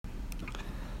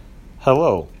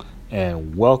Hello,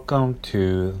 and welcome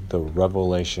to the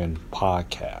Revelation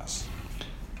Podcast.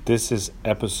 This is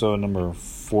episode number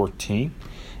 14,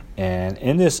 and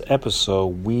in this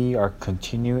episode, we are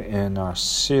continuing in our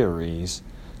series,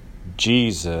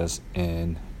 Jesus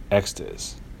in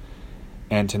Exodus.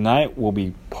 And tonight will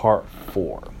be part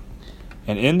 4.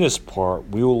 And in this part,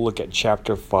 we will look at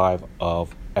chapter 5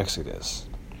 of Exodus.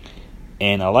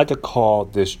 And I like to call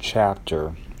this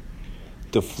chapter,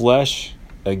 The Flesh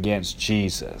Against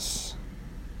Jesus,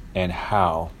 and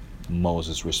how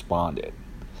Moses responded.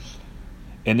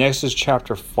 In Exodus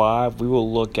chapter 5, we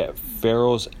will look at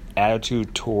Pharaoh's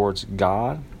attitude towards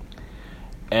God,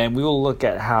 and we will look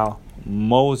at how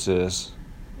Moses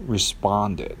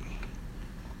responded.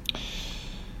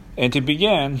 And to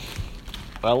begin,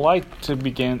 I like to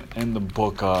begin in the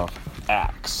book of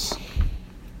Acts.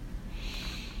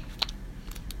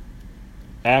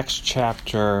 Acts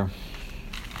chapter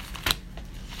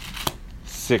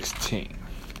 16.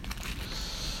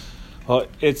 Well,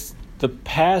 it's the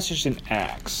passage in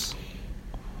Acts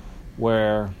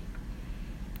where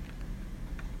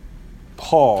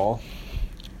Paul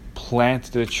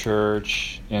planted the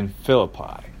church in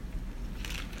Philippi.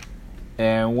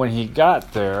 And when he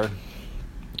got there,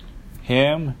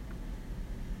 him,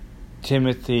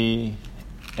 Timothy,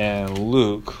 and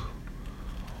Luke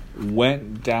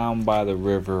went down by the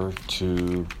river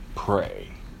to pray.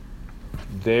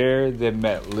 There they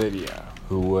met Lydia,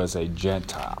 who was a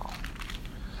Gentile.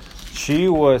 She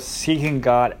was seeking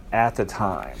God at the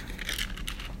time.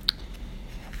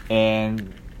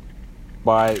 And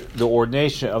by the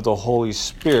ordination of the Holy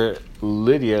Spirit,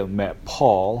 Lydia met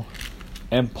Paul,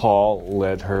 and Paul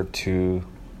led her to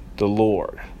the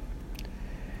Lord.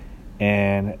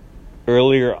 And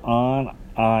earlier on,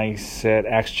 I said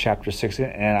Acts chapter 16,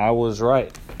 and I was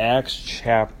right. Acts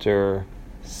chapter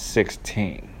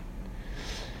 16.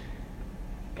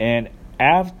 And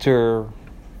after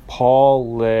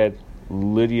Paul led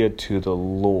Lydia to the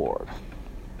Lord,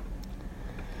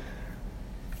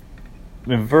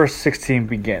 in verse 16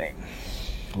 beginning,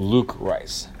 Luke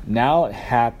writes, "Now it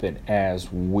happened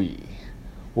as we."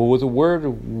 Well, with the word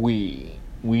we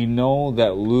know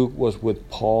that Luke was with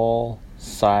Paul,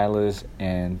 Silas,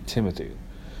 and Timothy.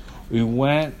 We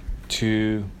went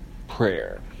to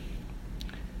prayer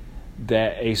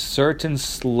that a certain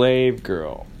slave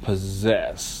girl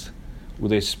possessed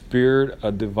with a spirit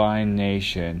of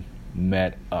divination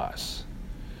met us,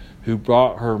 who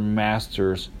brought her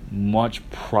masters much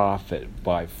profit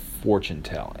by fortune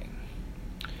telling.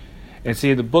 And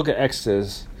see, in the book of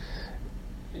Exodus,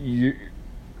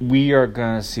 we are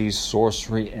going to see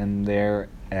sorcery in there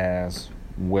as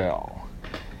well.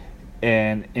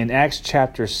 And in Acts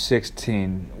chapter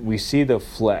 16, we see the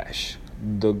flesh,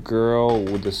 the girl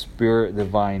with the spirit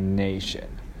divination,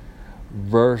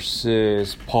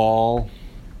 versus Paul,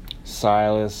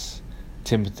 Silas,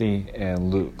 Timothy,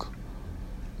 and Luke.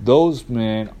 Those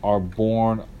men are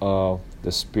born of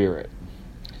the Spirit.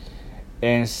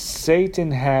 And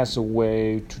Satan has a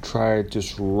way to try to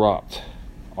disrupt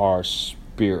our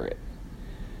spirit.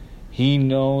 He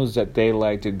knows that they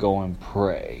like to go and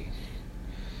pray.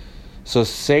 So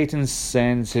Satan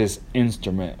sends his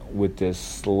instrument with this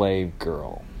slave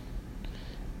girl.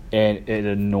 And it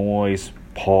annoys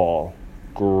Paul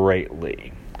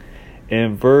greatly.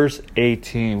 In verse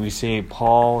 18, we see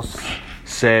Paul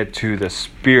said to the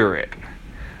Spirit.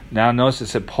 Now notice it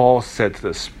said Paul said to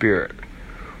the Spirit.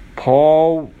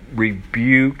 Paul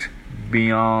rebuked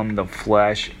beyond the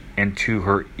flesh and to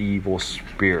her evil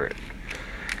spirit.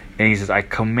 And he says, I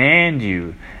command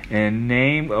you in the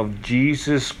name of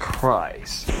Jesus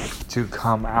Christ to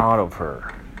come out of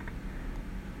her.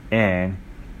 And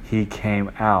he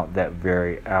came out that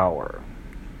very hour.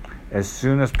 As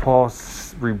soon as Paul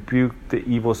rebuked the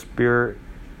evil spirit,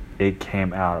 it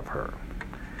came out of her.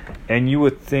 And you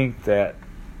would think that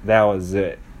that was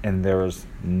it, and there was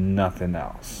nothing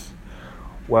else.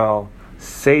 Well,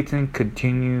 Satan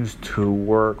continues to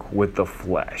work with the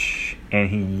flesh, and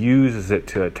he uses it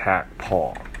to attack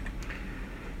Paul.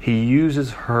 He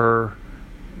uses her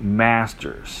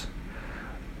masters.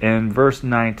 In verse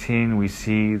 19, we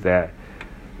see that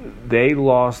they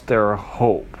lost their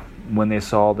hope when they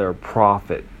saw their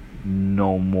prophet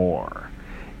no more.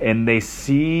 And they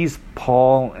seized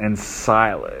Paul and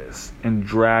Silas and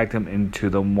dragged them into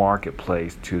the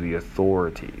marketplace to the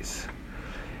authorities.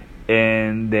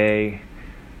 And they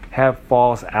have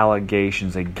false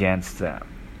allegations against them.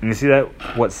 And you see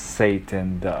that what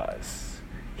Satan does.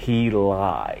 He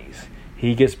lies.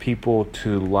 He gets people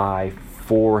to lie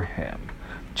for him.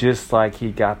 Just like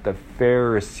he got the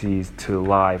Pharisees to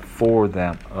lie for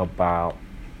them about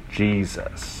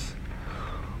Jesus.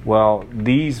 Well,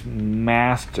 these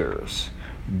masters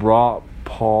brought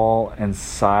Paul and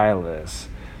Silas,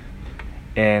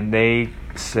 and they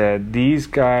said these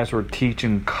guys were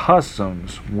teaching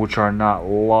customs which are not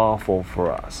lawful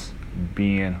for us,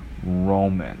 being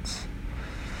Romans.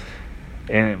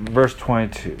 And in verse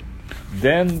 22,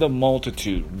 then the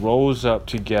multitude rose up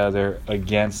together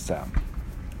against them,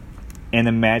 and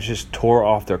the magistrates tore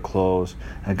off their clothes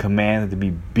and commanded to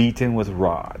be beaten with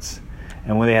rods.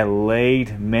 And when they had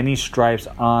laid many stripes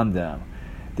on them,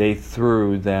 they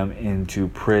threw them into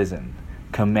prison,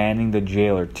 commanding the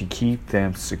jailer to keep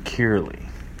them securely.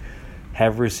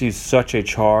 Having received such a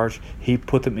charge, he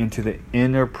put them into the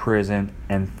inner prison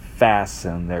and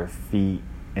fastened their feet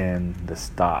in the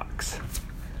stocks.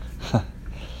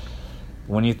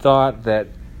 When you thought that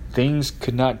things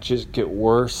could not just get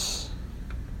worse,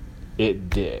 it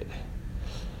did.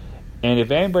 And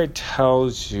if anybody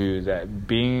tells you that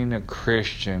being a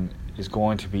Christian is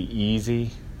going to be easy,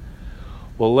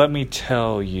 well, let me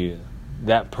tell you,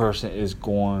 that person is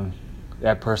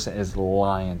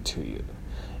lying to you.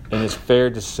 And it's fair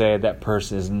to say that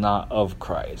person is not of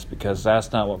Christ, because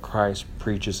that's not what Christ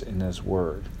preaches in his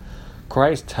word.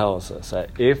 Christ tells us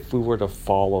that if we were to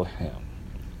follow him,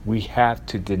 we have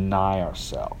to deny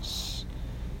ourselves,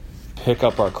 pick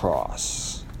up our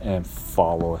cross, and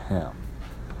follow him.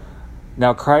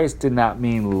 Now, Christ did not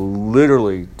mean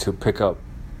literally to pick up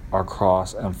our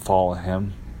cross and follow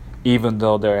him, even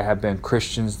though there have been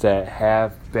Christians that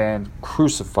have been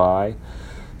crucified,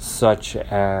 such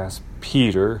as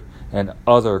Peter and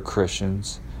other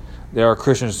Christians. There are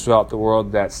Christians throughout the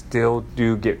world that still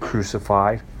do get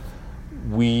crucified.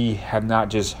 We have not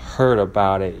just heard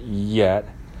about it yet.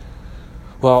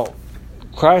 Well,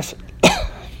 Christ,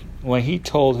 when he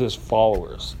told his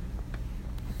followers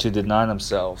to deny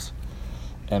themselves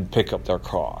and pick up their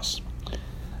cross,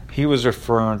 he was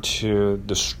referring to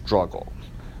the struggle.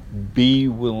 Be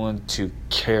willing to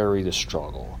carry the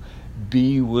struggle.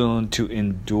 Be willing to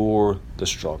endure the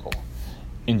struggle.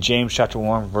 In James chapter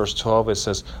 1, verse 12, it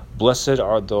says, "Blessed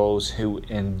are those who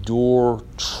endure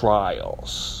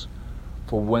trials,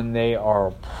 for when they are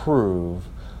approved,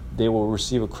 they will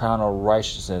receive a crown of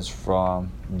righteousness from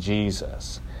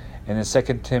Jesus." And in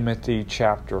 2 Timothy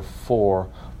chapter 4,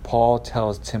 Paul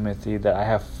tells Timothy that I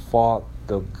have fought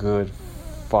the good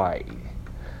fight.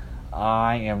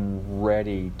 I am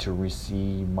ready to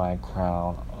receive my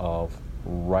crown of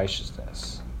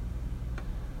righteousness.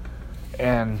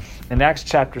 And in Acts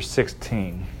chapter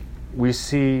 16, we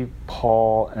see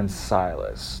Paul and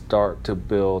Silas start to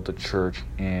build the church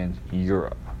in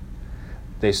Europe.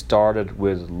 They started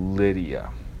with Lydia.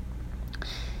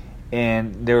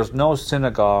 And there was no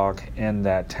synagogue in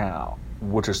that town,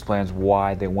 which explains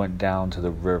why they went down to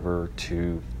the river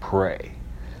to pray.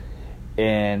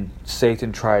 And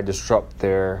Satan tried to disrupt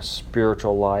their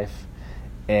spiritual life,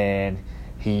 and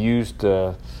he used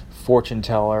the fortune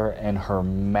teller and her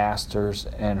masters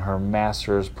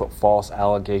put false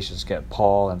allegations against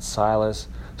Paul and Silas.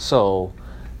 So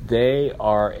they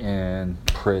are in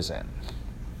prison.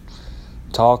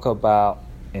 Talk about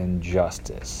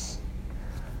injustice.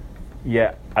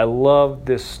 Yeah, I love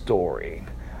this story.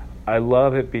 I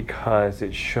love it because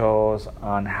it shows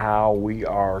on how we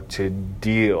are to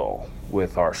deal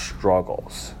with our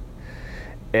struggles.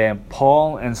 And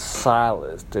Paul and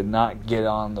Silas did not get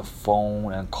on the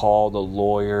phone and call the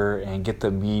lawyer and get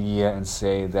the media and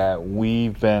say that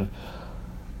we've been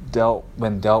dealt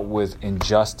with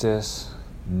injustice.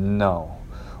 No.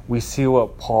 We see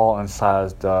what Paul and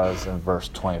Silas does in verse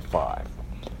 25.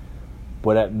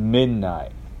 But at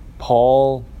midnight,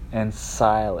 Paul and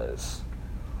Silas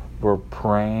were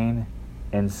praying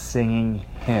and singing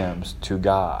hymns to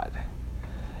God,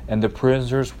 and the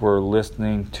prisoners were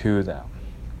listening to them.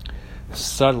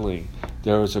 Suddenly,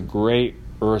 there was a great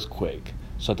earthquake,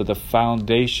 so that the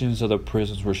foundations of the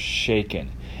prisons were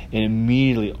shaken, and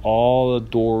immediately all the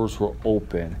doors were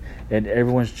open, and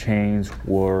everyone's chains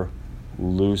were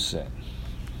loosened.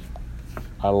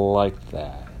 I like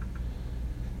that.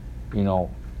 You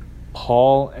know,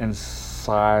 Paul and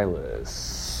Silas,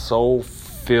 so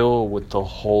filled with the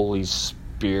Holy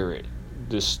Spirit,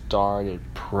 just started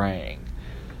praying.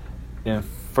 In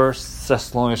 1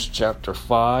 Thessalonians chapter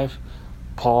 5,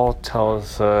 Paul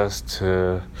tells us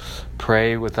to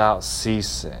pray without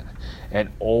ceasing and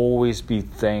always be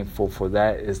thankful, for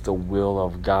that is the will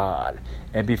of God.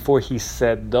 And before he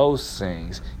said those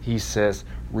things, he says,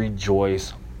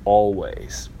 rejoice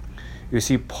always. You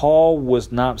see, Paul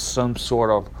was not some sort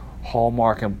of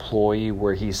Hallmark employee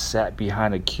where he sat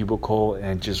behind a cubicle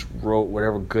and just wrote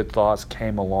whatever good thoughts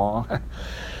came along.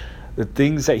 The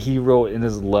things that he wrote in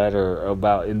his letter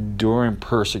about enduring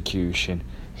persecution,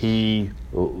 he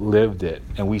lived it.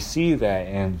 And we see that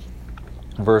in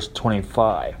verse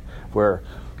 25, where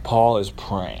Paul is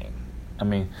praying. I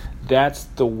mean, that's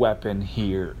the weapon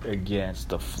here against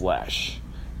the flesh.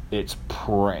 It's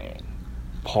praying.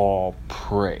 Paul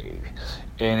prayed.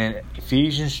 And in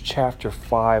Ephesians chapter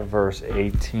 5, verse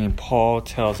 18, Paul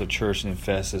tells the church in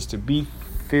Ephesus to be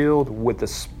filled with the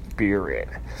Spirit.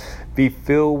 Be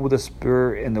filled with the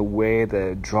Spirit in the way that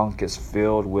a drunk is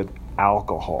filled with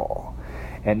alcohol.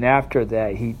 And after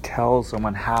that, he tells them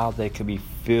on how they can be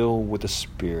filled with the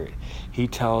Spirit. He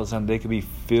tells them they can be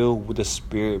filled with the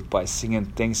Spirit by singing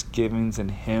thanksgivings and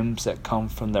hymns that come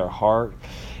from their heart.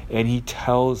 And he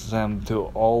tells them to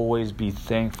always be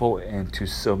thankful and to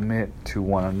submit to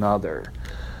one another.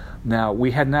 Now,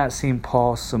 we had not seen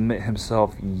Paul submit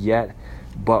himself yet,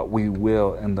 but we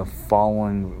will in the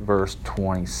following verse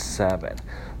 27.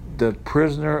 The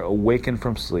prisoner awakened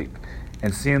from sleep,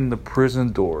 and seeing the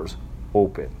prison doors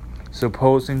open,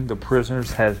 supposing the prisoner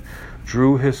had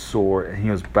drew his sword and he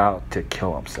was about to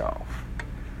kill himself.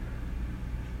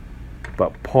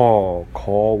 But Paul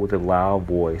called with a loud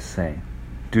voice, saying,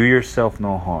 "Do yourself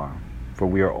no harm, for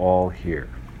we are all here."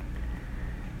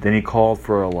 Then he called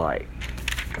for a light,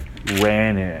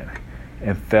 ran in,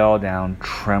 and fell down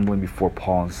trembling before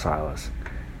Paul and Silas.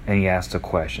 And he asked the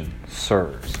question,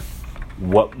 "Sirs,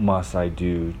 what must I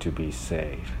do to be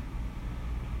saved?"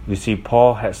 You see,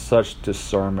 Paul had such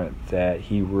discernment that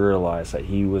he realized that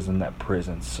he was in that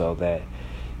prison so that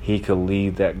he could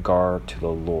lead that guard to the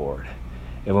Lord.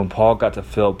 And when Paul got to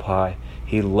Philippi,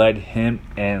 he led him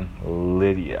and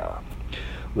Lydia.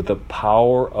 With the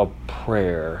power of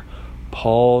prayer,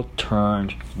 Paul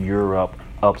turned Europe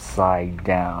upside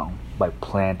down by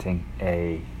planting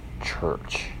a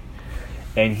church.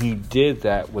 And he did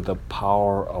that with the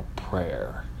power of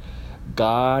prayer.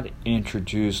 God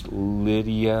introduced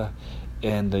Lydia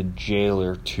and the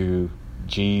jailer to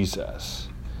Jesus.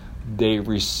 They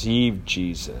received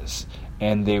Jesus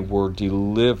and they were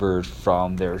delivered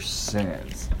from their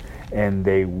sins. And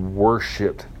they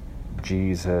worshiped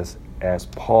Jesus as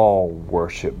Paul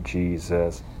worshiped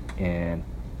Jesus in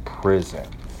prison.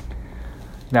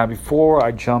 Now, before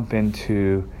I jump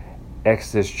into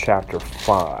Exodus chapter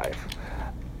 5,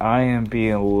 I am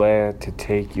being led to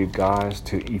take you guys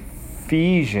to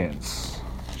Ephesians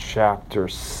chapter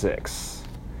 6.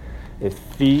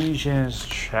 Ephesians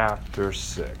chapter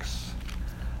 6.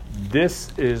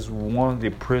 This is one of the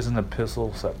prison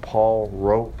epistles that Paul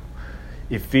wrote.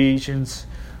 Ephesus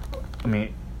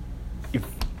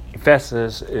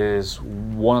is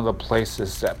one of the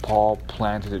places that Paul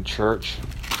planted a church.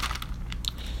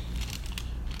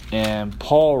 And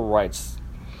Paul writes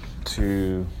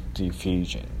to the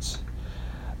Ephesians.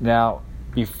 Now,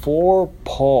 before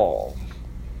Paul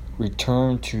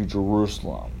returned to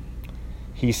Jerusalem,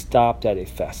 he stopped at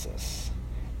Ephesus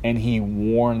and he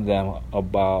warned them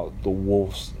about the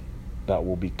wolves that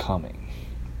will be coming.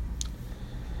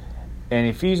 In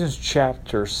Ephesians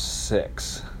chapter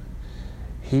 6,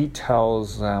 he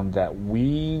tells them that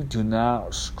we do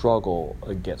not struggle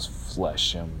against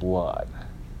flesh and blood,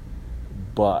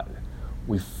 but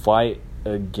we fight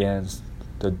against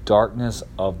the darkness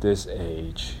of this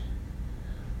age.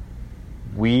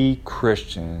 We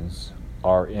Christians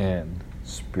are in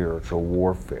spiritual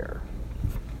warfare.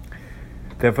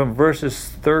 Then from verses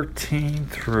 13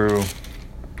 through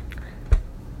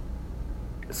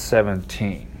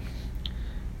 17,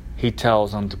 he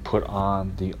tells them to put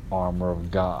on the armor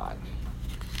of God.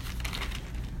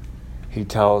 He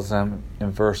tells them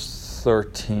in verse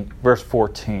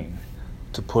 14,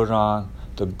 to put on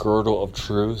the girdle of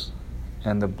truth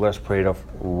and the breastplate of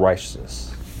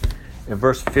righteousness. In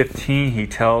verse 15, he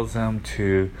tells them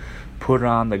to put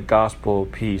on the gospel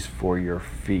of peace for your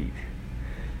feet.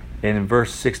 And in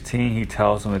verse 16, he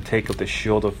tells them to take up the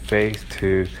shield of faith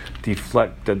to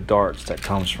deflect the darts that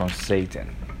comes from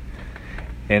Satan.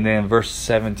 And then in verse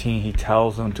 17, he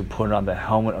tells them to put on the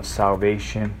helmet of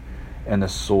salvation and the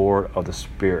sword of the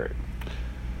Spirit.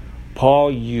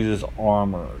 Paul uses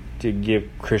armor to give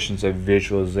Christians a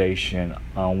visualization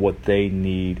on what they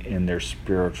need in their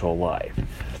spiritual life.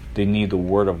 They need the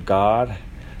Word of God.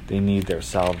 They need their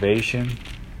salvation.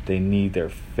 They need their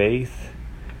faith.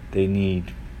 They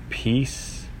need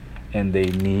peace. And they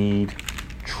need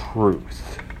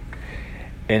truth.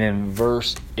 And in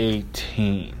verse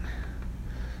 18,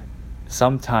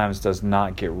 sometimes does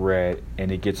not get read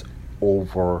and it gets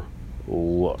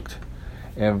overlooked.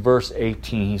 In verse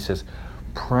 18, he says,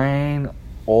 praying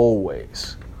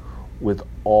always with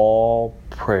all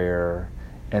prayer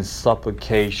and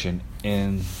supplication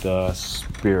in the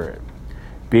Spirit,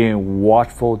 being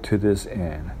watchful to this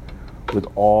end with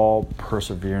all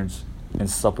perseverance and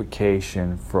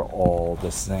supplication for all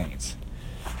the saints.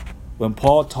 When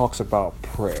Paul talks about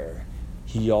prayer,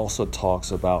 he also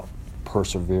talks about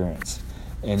perseverance.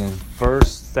 And in 1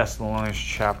 Thessalonians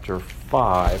chapter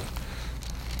 5,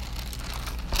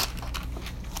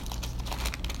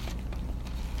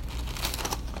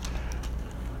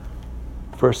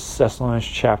 verse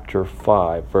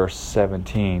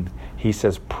 17, he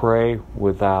says, pray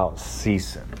without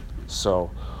ceasing. So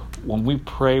when we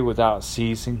pray without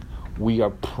ceasing, we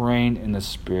are praying in the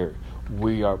Spirit.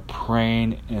 We are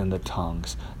praying in the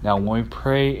tongues. Now, when we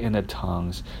pray in the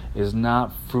tongues, it's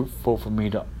not fruitful for me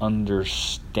to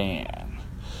understand.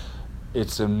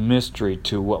 It's a mystery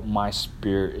to what my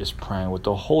spirit is praying with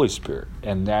the Holy Spirit,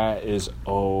 and that is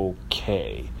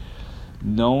okay.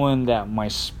 Knowing that my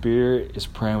spirit is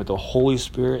praying with the Holy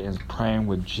Spirit and praying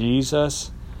with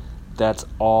Jesus, that's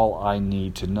all I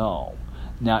need to know.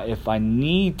 Now, if I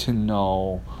need to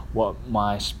know what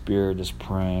my spirit is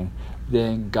praying,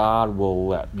 then God will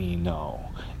let me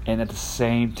know. And at the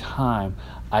same time,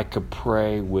 I could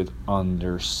pray with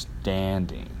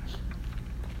understanding.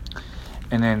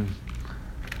 And then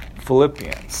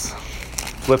Philippians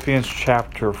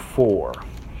chapter 4,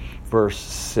 verse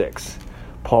 6.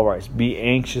 Paul writes, be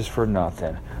anxious for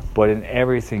nothing, but in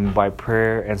everything by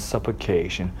prayer and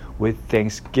supplication with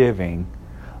thanksgiving,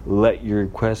 let your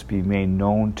requests be made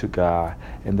known to God,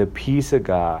 and the peace of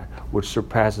God, which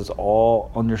surpasses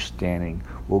all understanding,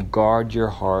 will guard your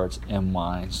hearts and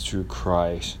minds through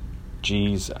Christ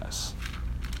Jesus.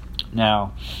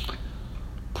 Now,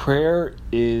 prayer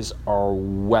is our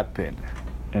weapon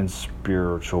in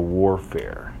spiritual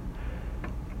warfare.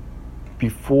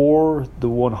 Before the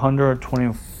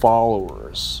 120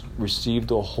 followers received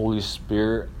the Holy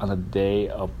Spirit on the day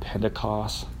of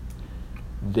Pentecost,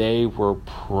 they were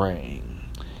praying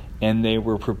and they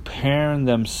were preparing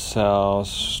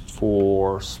themselves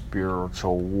for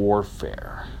spiritual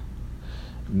warfare.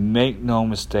 Make no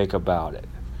mistake about it.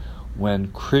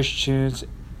 When Christians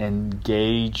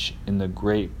engage in the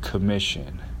Great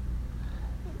Commission,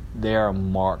 they are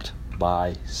marked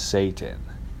by Satan.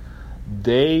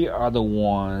 They are the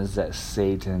ones that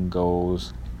Satan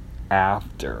goes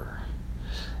after.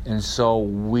 And so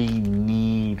we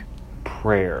need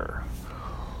prayer.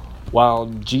 While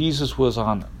Jesus was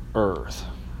on earth,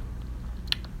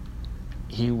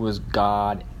 he was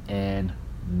God and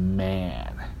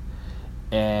man.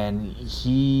 And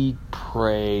he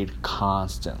prayed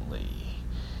constantly.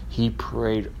 He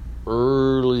prayed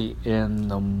early in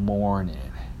the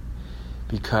morning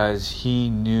because he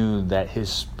knew that his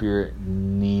spirit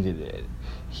needed it.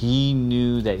 He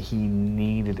knew that he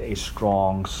needed a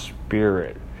strong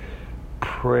spirit.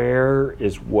 Prayer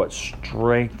is what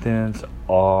strengthens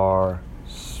our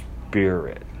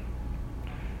spirit.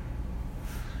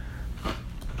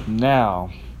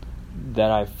 Now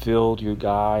that I filled you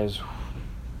guys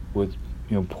with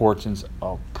the importance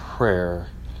of prayer,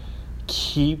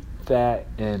 keep that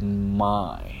in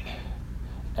mind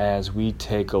as we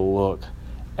take a look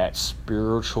at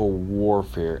spiritual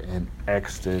warfare in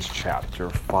Exodus chapter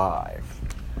 5.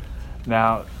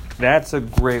 Now, that's a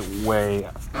great way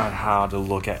on how to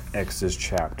look at Exodus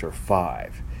chapter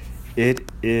 5. It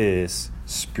is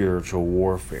spiritual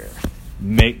warfare.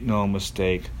 Make no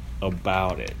mistake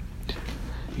about it.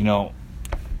 You know,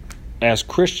 as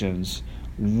Christians,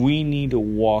 we need to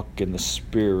walk in the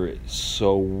Spirit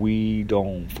so we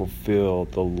don't fulfill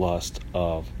the lust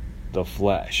of the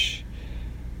flesh.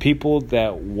 People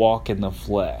that walk in the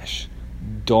flesh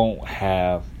don't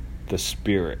have the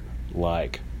Spirit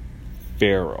like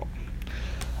Pharaoh.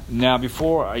 Now,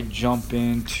 before I jump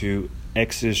into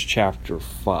Exodus chapter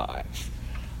 5,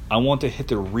 I want to hit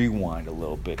the rewind a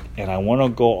little bit, and I want to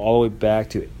go all the way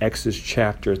back to Exodus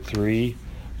chapter 3,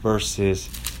 verses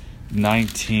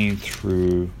 19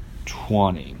 through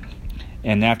 20.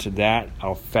 And after that,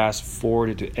 I'll fast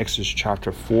forward to Exodus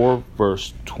chapter 4,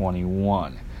 verse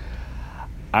 21.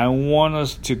 I want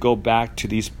us to go back to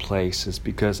these places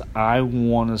because I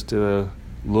want us to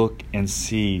look and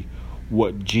see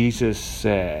what Jesus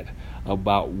said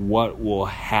about what will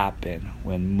happen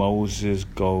when Moses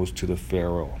goes to the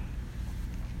Pharaoh.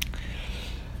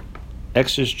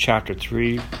 Exodus chapter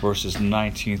 3, verses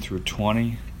 19 through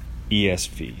 20,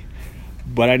 ESV.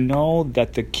 But I know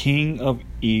that the king of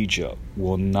Egypt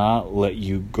will not let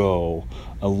you go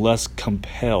unless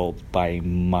compelled by a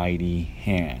mighty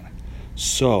hand.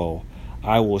 So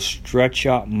I will stretch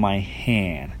out my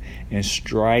hand and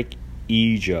strike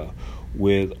Egypt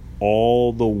with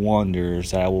all the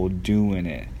wonders I will do in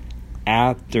it.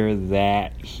 After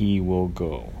that he will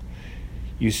go.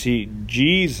 You see,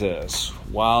 Jesus,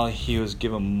 while he was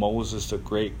giving Moses the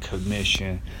Great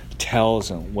Commission tells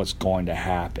him what's going to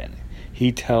happen.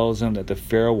 He tells him that the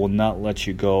Pharaoh will not let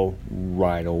you go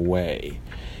right away.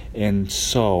 And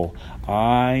so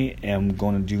I am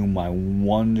going to do my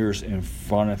wonders in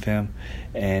front of him,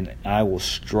 and I will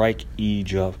strike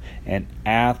Egypt, and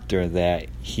after that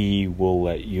he will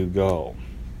let you go.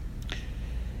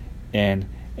 And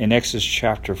in Exodus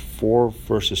chapter 4,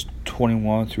 verses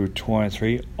 21 through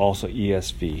 23, also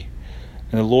ESV.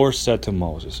 And the Lord said to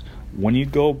Moses, when you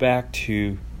go back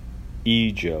to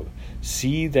Egypt,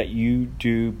 see that you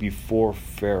do before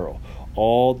Pharaoh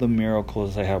all the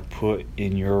miracles I have put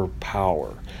in your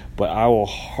power, but I will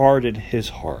harden his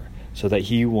heart, so that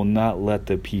he will not let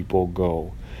the people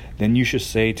go. Then you should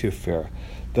say to Pharaoh,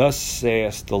 thus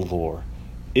saith the Lord,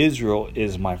 Israel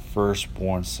is my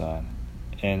firstborn son,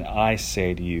 and I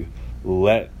say to you,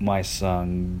 let my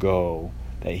son go,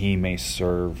 that he may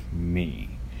serve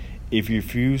me. If you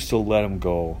refuse to let him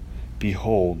go,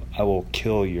 behold, I will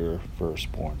kill your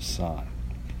firstborn son.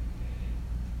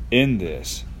 In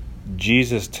this,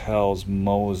 Jesus tells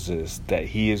Moses that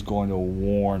he is going to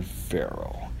warn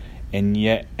Pharaoh, and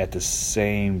yet at the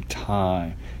same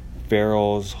time,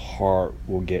 Pharaoh's heart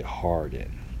will get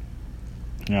hardened.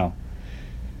 Now,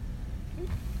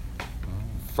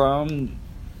 from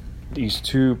these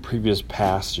two previous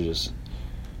passages,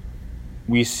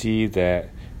 we see that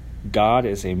God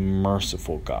is a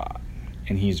merciful God,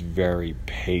 and he's very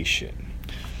patient.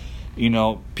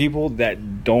 People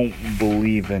that don't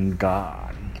believe in God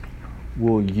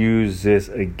will use this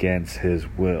against his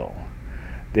will.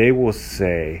 They will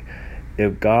say,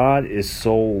 if God is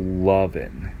so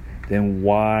loving, then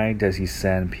why does he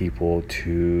send people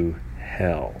to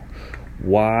hell?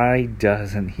 Why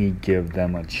doesn't he give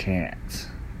them a chance?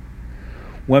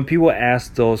 When people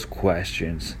ask those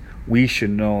questions, we should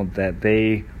know that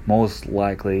they most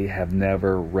likely have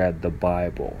never read the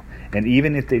Bible. And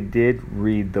even if they did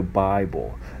read the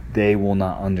Bible, they will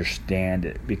not understand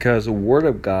it, because the Word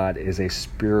of God is a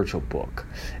spiritual book,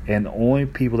 and the only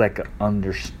people that can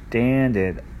understand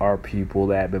it are people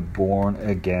that have been born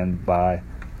again by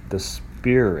the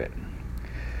Spirit.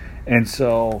 And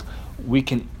so we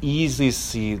can easily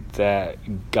see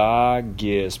that God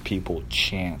gives people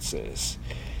chances.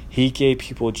 He gave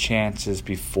people chances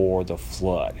before the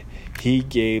flood. He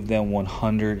gave them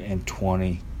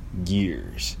 120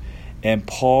 years. And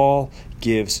Paul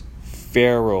gives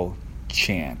Pharaoh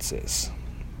chances.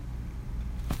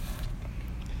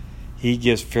 He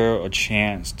gives Pharaoh a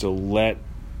chance to let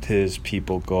his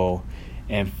people go,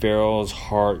 and Pharaoh's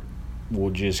heart will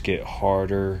just get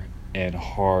harder and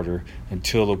harder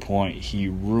until the point he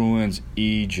ruins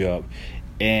Egypt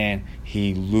and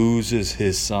he loses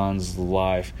his son's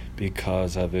life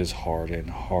because of his hardened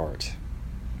heart.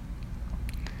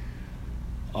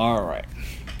 Alright.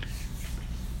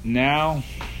 Now,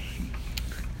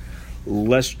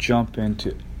 let's jump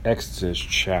into Exodus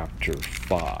chapter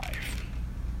 5.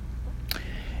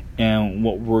 And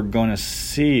what we're going to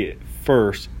see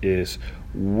first is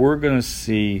we're going to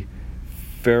see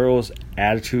Pharaoh's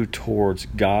attitude towards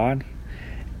God,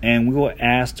 and we will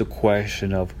ask the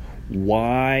question of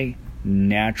why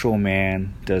natural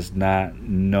man does not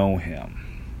know him.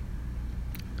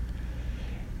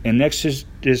 In Exodus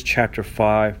chapter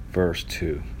 5, verse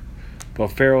 2, but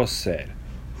Pharaoh said,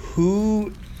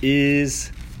 who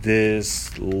is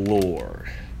this Lord,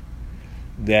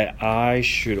 that I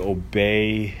should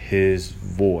obey his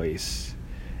voice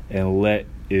and let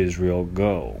Israel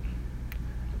go?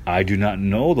 I do not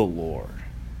know the Lord,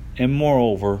 and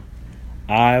moreover,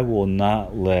 I will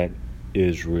not let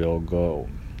Israel go.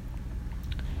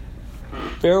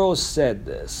 Pharaoh said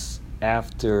this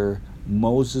after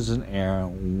Moses and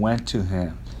Aaron went to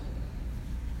him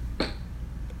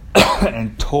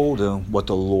and told him what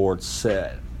the Lord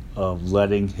said of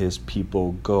letting his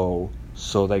people go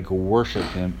so they could worship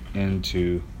him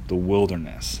into the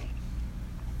wilderness.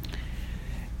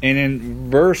 And in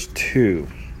verse 2,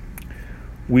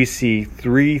 we see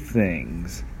three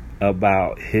things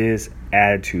about his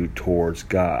attitude towards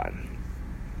God.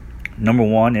 Number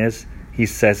one is, he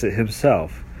says it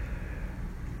himself,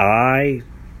 I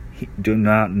do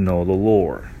not know the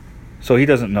Lord. So he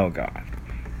doesn't know God.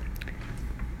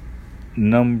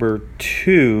 Number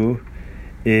two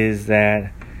is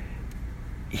that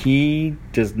he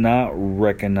does not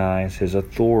recognize his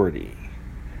authority.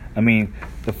 I mean,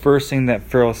 the first thing that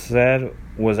Pharaoh said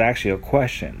was actually a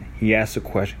question. He asked the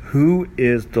question, who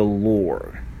is the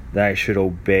Lord that I should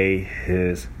obey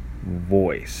his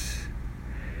voice?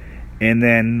 And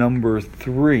then number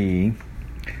three,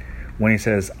 when he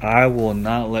says, I will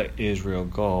not let Israel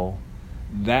go,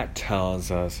 that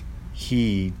tells us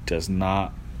he does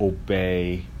not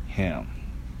obey him.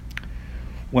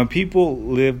 When people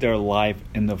live their life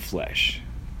in the flesh,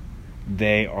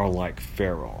 they are like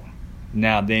Pharaoh.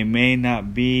 Now, they may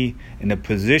not be in a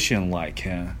position like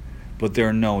him, but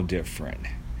they're no different.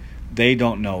 They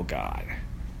don't know God.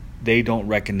 They don't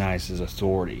recognize his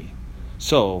authority.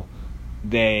 So,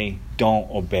 they don't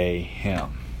obey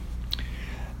him.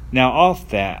 Now, off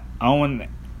that, I want to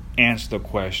answer the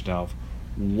question of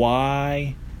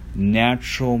why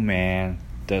natural man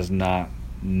does not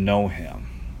know him.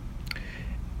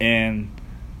 And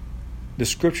the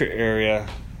scripture area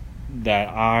that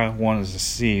I wanted to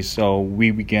see, so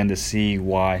we began to see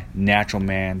why natural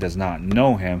man does not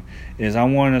know him, is I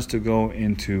want us to go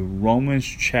into Romans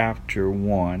chapter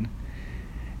 1,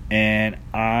 and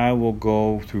I will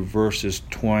go through verses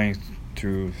 20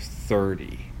 through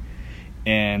 30,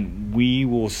 and we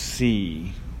will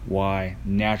see why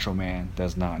natural man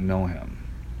does not know him.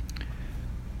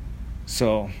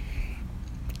 So,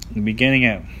 beginning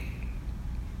at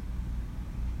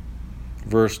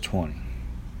verse 20.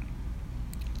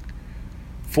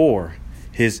 For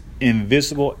his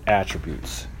invisible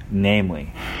attributes,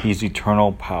 namely his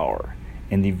eternal power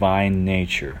and divine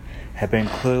nature, have been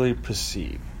clearly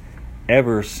perceived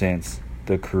ever since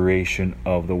the creation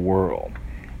of the world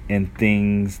in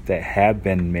things that have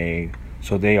been made,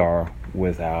 so they are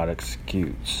without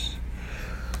excuse.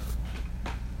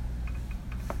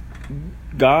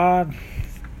 God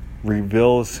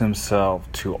reveals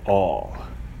himself to all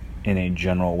in a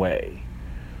general way.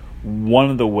 One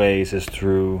of the ways is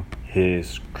through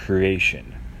his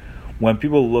creation. When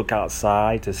people look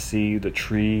outside to see the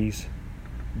trees,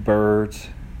 birds,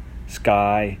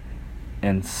 sky,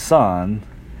 and sun,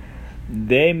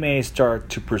 they may start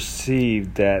to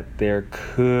perceive that there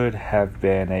could have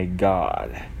been a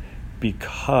God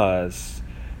because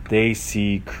they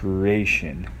see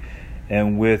creation.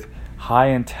 And with high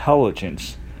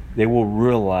intelligence, they will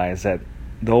realize that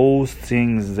those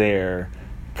things there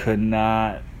could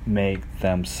not make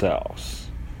themselves.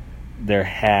 There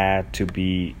had to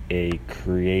be a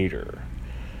creator.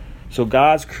 So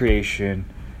God's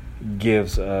creation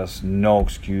gives us no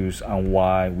excuse on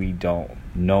why we don't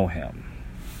know him.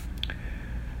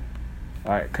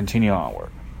 Alright, continue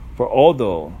onward. For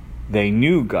although they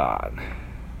knew God,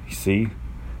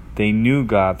 they knew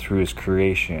God through his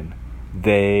creation,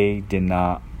 they did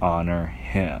not honor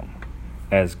him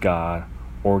as God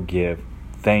or give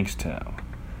thanks to him.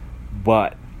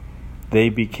 But they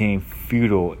became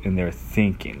futile in their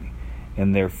thinking,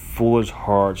 and their foolish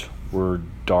hearts were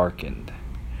darkened.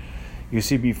 You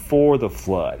see, before the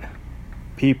flood,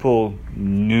 people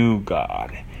knew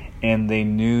God, and they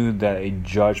knew that a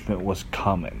judgment was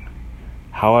coming.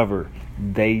 However,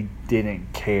 they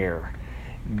didn't care.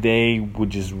 They would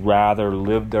just rather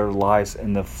live their lives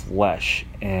in the flesh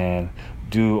and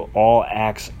do all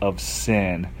acts of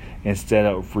sin instead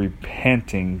of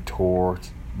repenting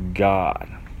towards God.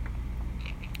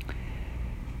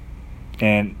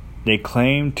 And they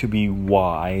claimed to be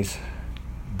wise.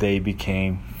 They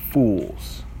became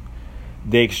fools.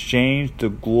 They exchanged the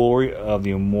glory of the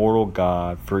immortal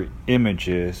God for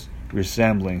images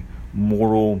resembling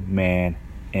mortal man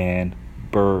and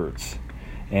birds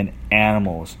and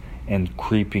animals and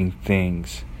creeping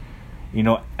things.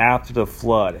 After the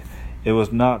flood, it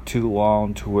was not too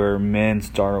long to where men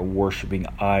started worshiping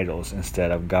idols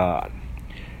instead of God.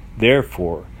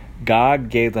 Therefore, God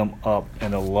gave them up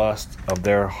in the lust of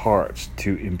their hearts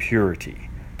to impurity,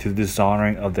 to the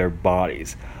dishonoring of their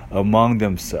bodies among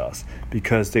themselves,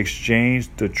 because they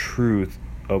exchanged the truth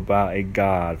about a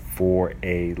God for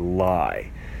a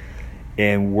lie,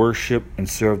 and worship and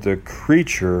serve the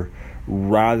creature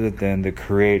rather than the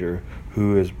Creator,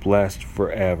 who is blessed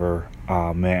forever.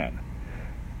 Amen.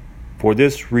 For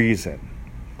this reason,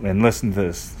 and listen to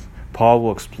this, Paul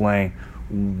will explain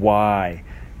why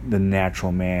the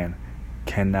natural man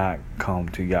cannot come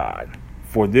to God.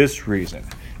 For this reason,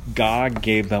 God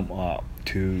gave them up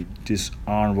to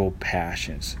dishonorable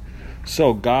passions.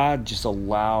 So God just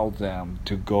allowed them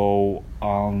to go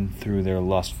on through their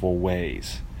lustful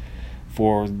ways.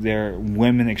 For their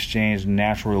women exchanged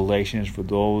natural relations for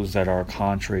those that are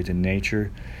contrary to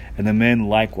nature, and the men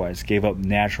likewise gave up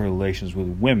natural relations with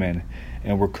women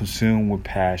and were consumed with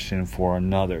passion for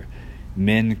another.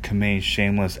 Men commit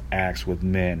shameless acts with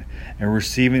men, and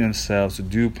receiving themselves to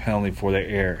due penalty for their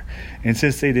error. And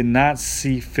since they did not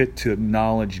see fit to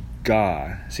acknowledge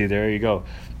God, see, there you go.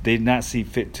 They did not see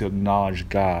fit to acknowledge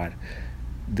God.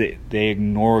 They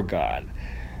ignore God.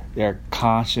 Their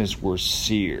conscience were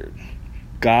seared.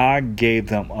 God gave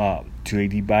them up to a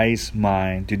debased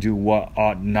mind to do what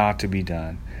ought not to be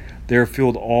done. They are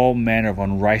filled all manner of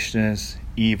unrighteousness,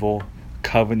 evil,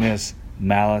 covetousness,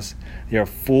 malice. They are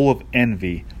full of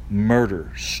envy,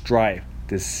 murder, strife,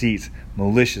 deceit,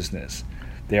 maliciousness.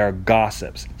 They are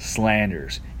gossips,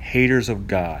 slanderers, haters of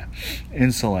God,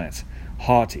 insolent,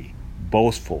 haughty,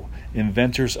 boastful,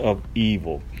 inventors of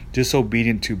evil,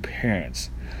 disobedient to parents.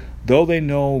 Though they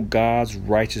know God's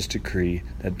righteous decree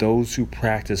that those who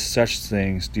practice such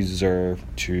things deserve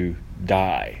to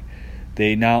die,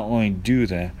 they not only do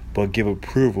them, but give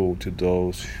approval to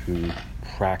those who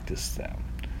practice them.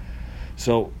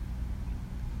 So,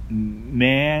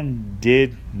 man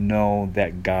did know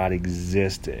that God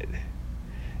existed,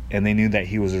 and they knew that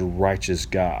he was a righteous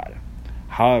God.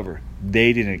 However,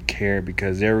 they didn't care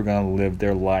because they were going to live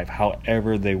their life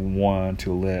however they wanted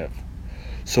to live.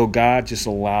 So God just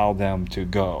allowed them to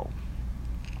go.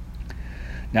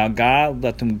 Now God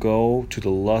let them go to the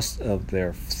lust of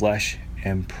their flesh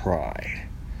and pride.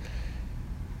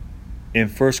 In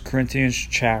 1 Corinthians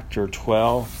chapter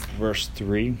 12, verse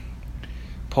 3,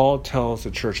 Paul tells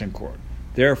the church in Corinth,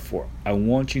 "Therefore, I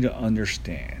want you to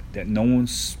understand that no one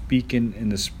speaking in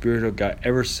the Spirit of God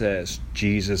ever says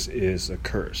Jesus is a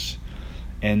curse.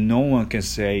 And no one can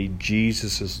say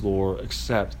Jesus is Lord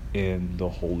except in the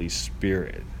Holy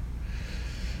Spirit."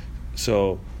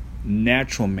 So,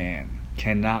 natural man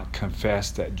cannot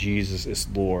confess that Jesus is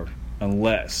Lord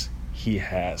unless he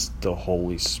has the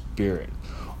Holy Spirit.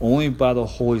 Only by the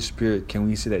Holy Spirit can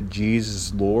we say that Jesus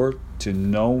is Lord, to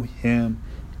know him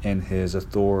and his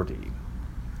authority.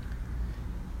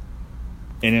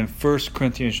 And in 1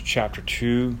 Corinthians chapter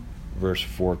 2, verse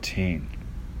 14,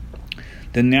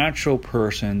 the natural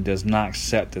person does not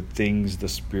accept the things of the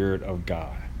Spirit of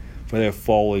God, for they are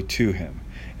folly to him,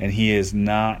 and he is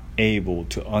not able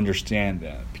to understand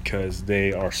them because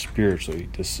they are spiritually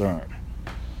discerned.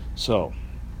 So,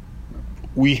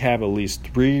 we have at least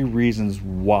 3 reasons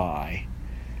why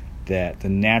that the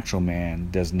natural man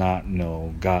does not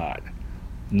know God.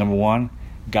 Number 1,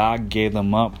 God gave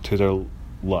them up to their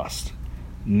lust.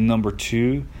 Number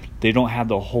 2, they don't have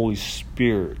the Holy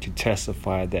Spirit to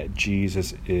testify that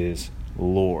Jesus is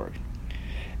Lord.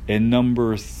 And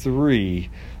number 3,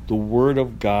 the Word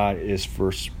of God is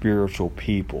for spiritual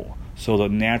people, so the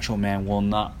natural man will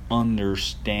not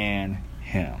understand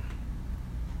him.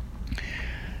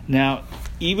 Now,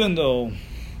 even though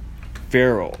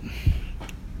Pharaoh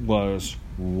was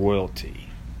royalty,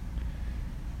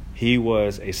 he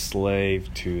was a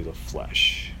slave to the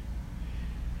flesh.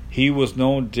 He was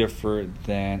no different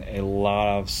than a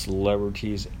lot of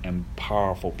celebrities and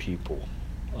powerful people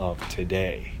of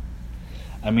today.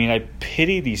 I mean, I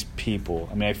pity these people.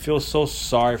 I mean, I feel so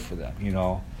sorry for them, you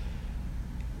know.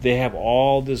 They have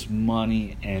all this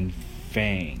money and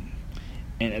fame,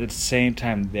 and at the same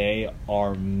time, they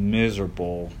are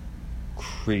miserable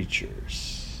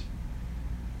creatures.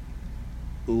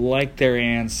 Like their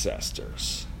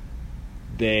ancestors,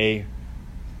 they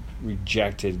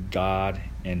rejected God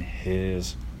and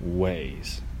his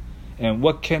ways. And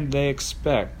what can they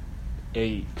expect?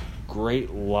 A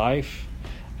great life?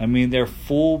 I mean, they're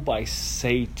fooled by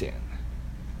Satan,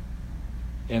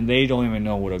 and they don't even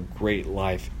know what a great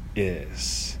life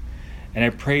is. And I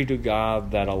pray to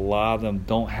God that a lot of them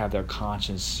don't have their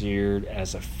conscience seared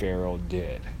as a Pharaoh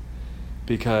did.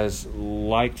 Because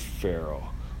like Pharaoh,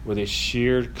 with a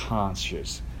seared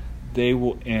conscience, they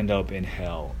will end up in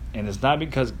hell. And it's not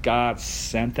because God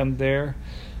sent them there,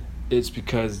 it's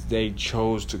because they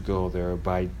chose to go there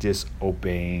by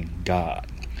disobeying God.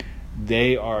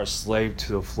 They are a slave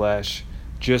to the flesh,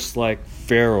 just like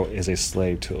Pharaoh is a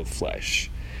slave to the flesh.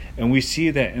 And we see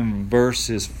that in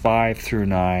verses 5 through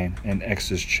 9 in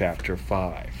Exodus chapter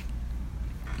 5.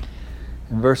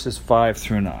 In verses 5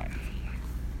 through 9.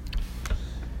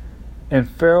 And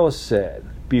Pharaoh said,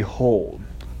 "Behold,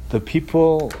 the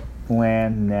people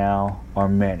land now are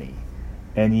many,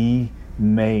 and ye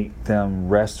make them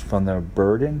rest from their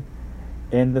burden."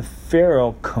 And the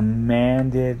Pharaoh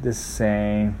commanded the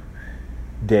same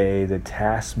day the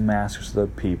taskmasters of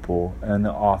the people and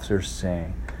the officers,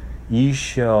 saying, "Ye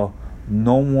shall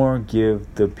no more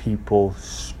give the people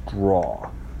straw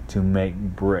to make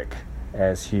brick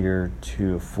as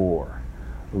heretofore.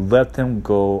 Let them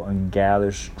go and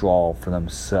gather straw for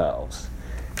themselves.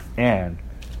 And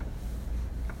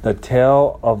the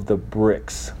tale of the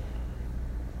bricks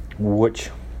which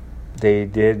they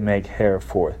did make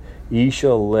hereforth, ye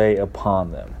shall lay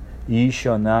upon them. Ye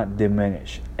shall not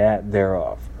diminish at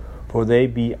thereof, for they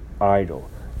be idle.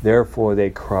 Therefore they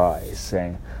cry,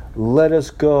 saying, Let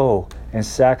us go and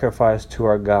sacrifice to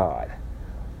our God.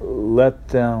 Let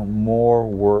them more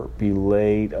work be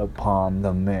laid upon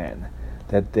the men,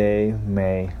 that they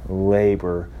may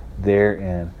labor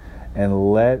therein,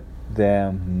 and let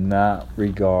them not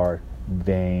regard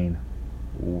vain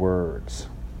words.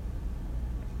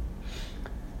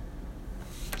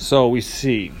 So we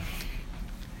see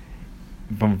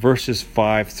from verses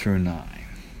 5 through 9,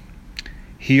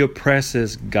 he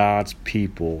oppresses God's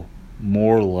people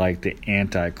more like the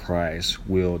Antichrist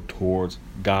will towards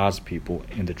God's people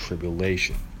in the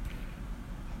tribulation.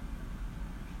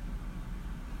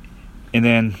 And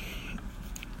then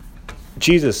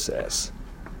Jesus says,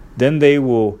 then they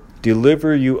will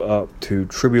deliver you up to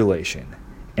tribulation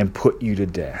and put you to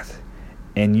death,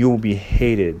 and you will be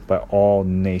hated by all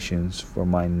nations for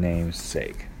my name's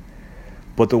sake.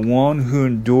 But the one who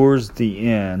endures the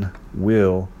end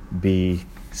will be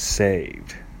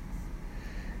saved.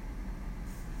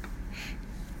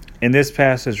 In this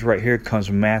passage right here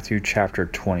comes Matthew chapter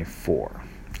 24.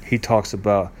 He talks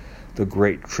about the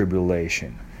great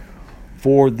tribulation.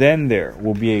 For then there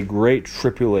will be a great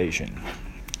tribulation,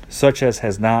 such as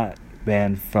has not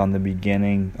been from the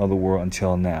beginning of the world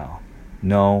until now.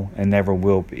 No, and never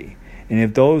will be. And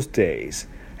if those days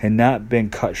had not been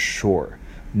cut short,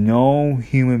 no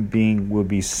human being will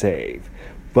be saved.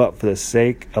 But for the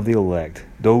sake of the elect,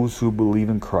 those who believe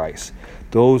in Christ,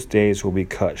 those days will be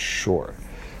cut short.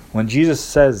 When Jesus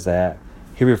says that,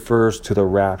 he refers to the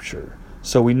rapture.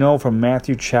 So we know from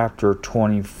Matthew chapter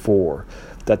 24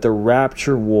 that the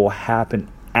rapture will happen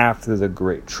after the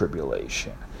great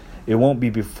tribulation. It won't be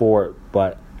before it,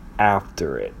 but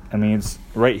after it. I mean, it's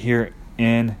right here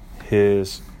in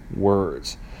his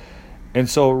words. And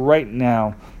so right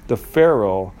now, the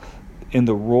Pharaoh, in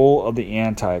the role of the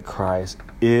Antichrist,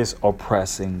 is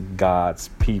oppressing God's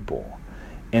people.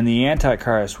 And the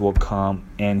Antichrist will come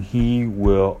and he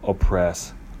will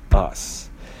oppress us.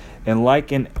 And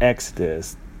like in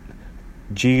Exodus,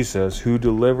 Jesus, who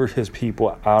delivered his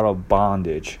people out of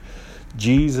bondage,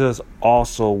 Jesus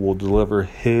also will deliver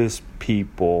his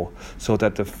people so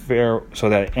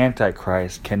that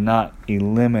Antichrist cannot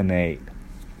eliminate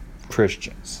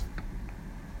Christians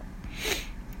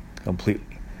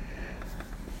completely.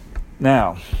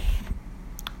 Now,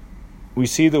 we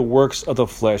see the works of the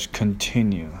flesh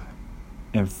continue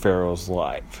in Pharaoh's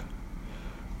life.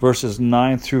 Verses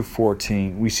 9 through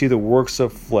 14, we see the works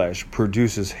of flesh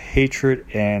produces hatred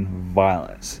and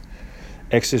violence.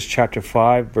 Exodus chapter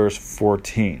 5, verse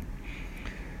 14.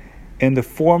 And the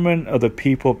foremen of the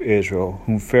people of Israel,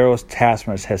 whom Pharaoh's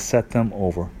taskmasters had set them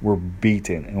over, were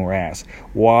beaten and were asked,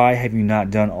 why have you not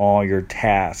done all your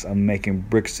tasks of making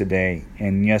bricks today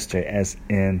and yesterday as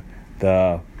in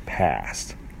the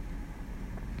past?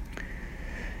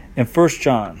 In 1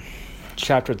 John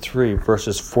chapter 3,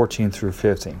 verses 14 through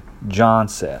 15, John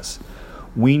says,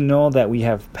 we know that we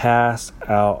have passed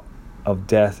out of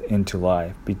death into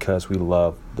life because we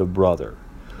love the brother.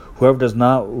 Whoever does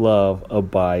not love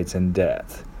abides in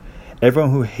death.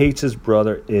 Everyone who hates his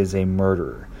brother is a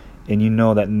murderer, and you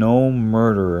know that no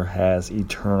murderer has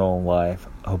eternal life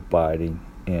abiding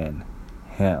in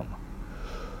him.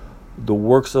 The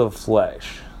works of the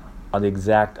flesh are the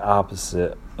exact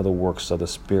opposite of the works of the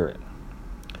Spirit.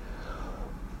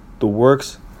 The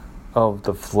works of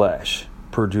the flesh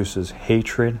produces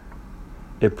hatred,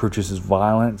 it produces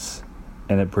violence,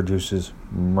 and it produces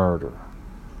murder.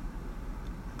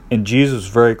 And Jesus is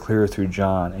very clear through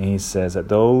John, and he says that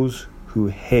those who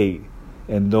hate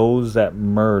and those that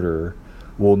murder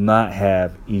will not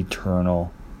have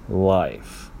eternal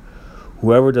life.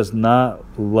 Whoever does not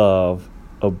love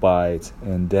abides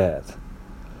in death.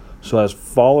 So as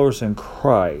followers in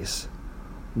Christ,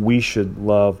 we should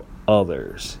love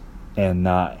others and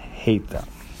not hate them.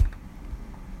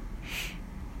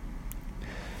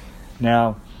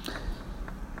 Now,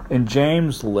 in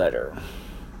James' letter,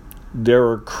 there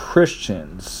were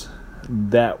Christians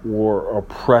that were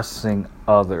oppressing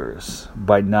others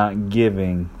by not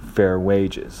giving fair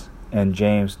wages. And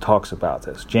James talks about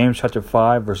this. James chapter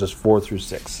 5, verses 4 through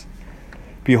 6.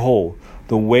 Behold,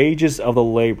 the wages of the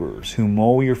laborers who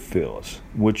mow your fields,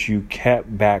 which you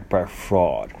kept back by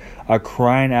fraud, are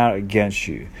crying out against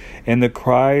you. And the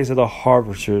cries of the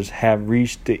harvesters have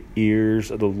reached the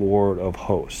ears of the Lord of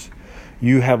hosts.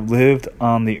 You have lived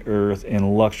on the earth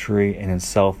in luxury and in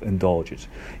self-indulgence.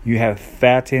 You have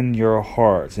fattened your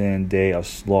hearts in a day of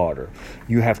slaughter.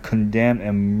 You have condemned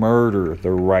and murdered the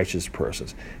righteous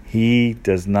persons. He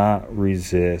does not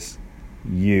resist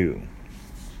you.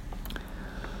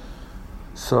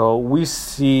 So we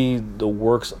see the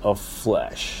works of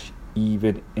flesh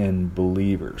even in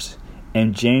believers.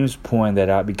 And James pointed that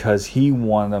out because he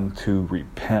wanted them to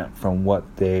repent from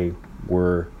what they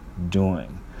were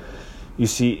doing. You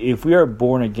see, if we are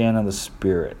born again of the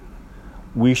Spirit,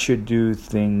 we should do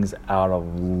things out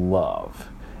of love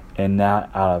and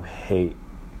not out of hate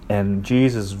And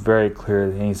Jesus is very clear,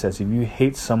 and he says, if you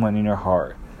hate someone in your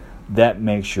heart, that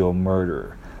makes you a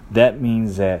murderer. That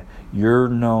means that you're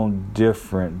no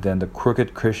different than the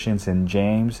crooked Christians in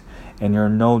James, and you're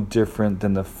no different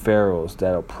than the pharaohs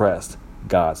that oppressed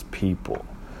God's people.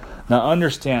 Now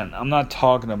understand, I'm not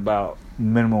talking about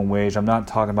minimum wage. I'm not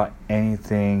talking about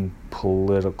anything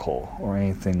political or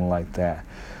anything like that.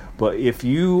 But if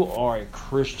you are a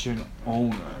Christian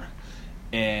owner,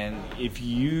 and if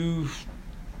you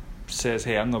says,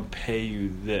 hey, I'm going to pay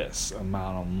you this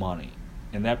amount of money,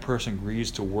 and that person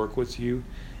agrees to work with you,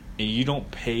 and you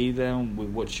don't pay them with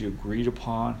what you agreed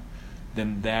upon,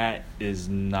 then that is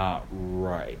not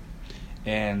right.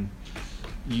 And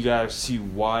you got to see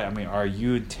why. I mean, are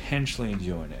you intentionally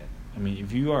doing it? I mean,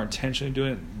 if you are intentionally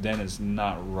doing it, then it's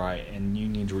not right, and you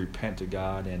need to repent to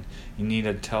God, and you need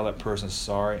to tell that person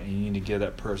sorry, and you need to give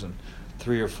that person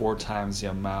 3 or 4 times the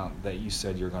amount that you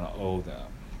said you're going to owe them.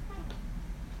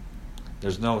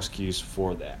 There's no excuse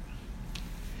for that.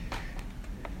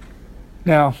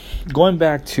 Now, going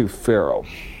back to Pharaoh,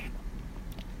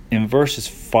 in verses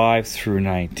 5 through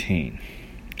 19,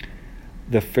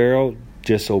 the Pharaoh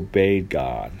disobeyed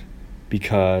God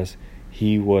because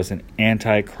he was an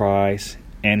antichrist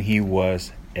and he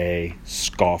was a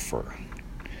scoffer.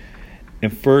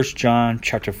 In 1 John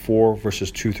chapter 4,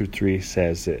 verses 2 through 3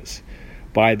 says this,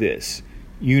 by this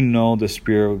you know the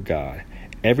Spirit of God.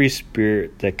 Every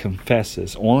spirit that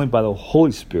confesses only by the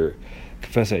Holy Spirit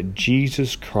confess that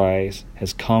Jesus Christ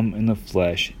has come in the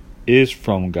flesh is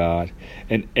from God,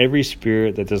 and every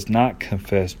spirit that does not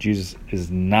confess Jesus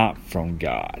is not from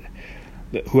God.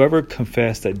 Whoever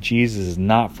confesses that Jesus is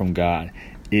not from God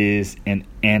is an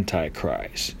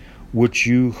antichrist, which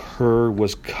you heard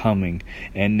was coming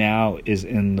and now is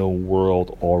in the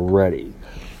world already.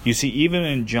 You see, even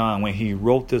in John, when he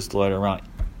wrote this letter around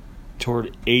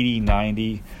toward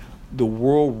 80-90, the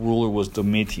world ruler was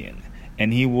Domitian,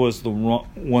 and he was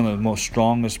one of the most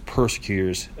strongest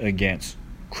persecutors against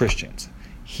Christians.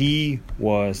 He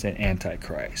was an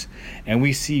antichrist, and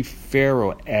we see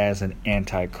Pharaoh as an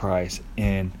antichrist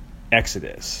in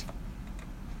Exodus.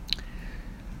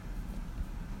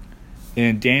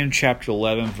 In Daniel chapter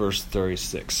 11, verse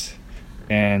 36,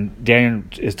 and Daniel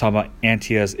is talking about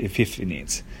Antiochus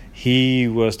Epiphanes. He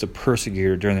was the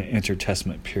persecutor during the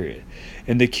intertestament period.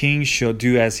 And the king shall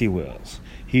do as he wills.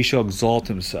 He shall exalt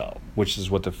himself, which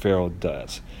is what the Pharaoh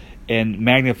does, and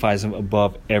magnifies him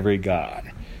above every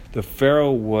god. The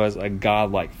Pharaoh was a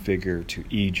godlike figure to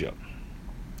Egypt.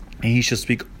 And he shall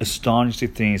speak astonishing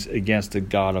things against the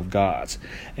God of gods.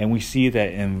 And we see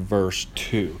that in verse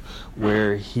 2,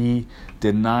 where he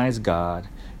denies God,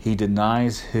 he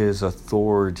denies his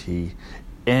authority,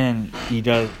 and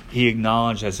he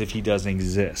acknowledges as if he doesn't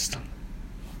exist.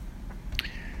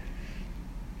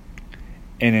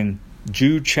 And in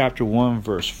Jude chapter 1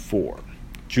 verse 4,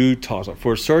 Jude talks about,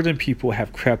 for certain people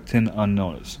have crept in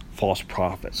unnoticed, false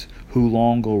prophets, who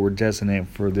long ago were designated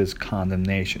for this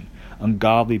condemnation,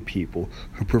 ungodly people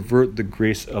who pervert the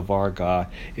grace of our God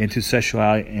into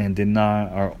sexuality and deny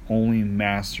our only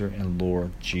Master and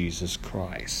Lord Jesus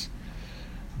Christ.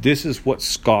 This is what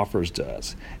scoffers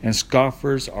does. And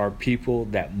scoffers are people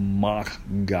that mock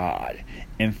God.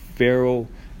 And Pharaoh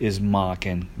is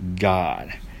mocking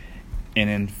God. And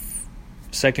in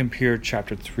 2 Peter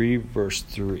chapter 3, verse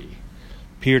 3,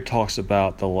 Peter talks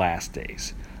about the last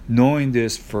days. Knowing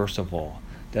this, first of all,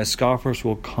 that scoffers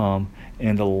will come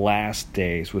in the last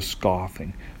days with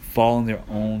scoffing, following their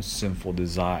own sinful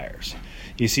desires.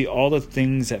 You see, all the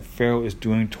things that Pharaoh is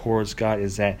doing towards God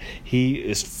is that he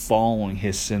is following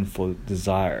his sinful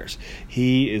desires.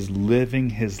 He is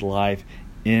living his life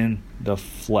in the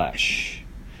flesh.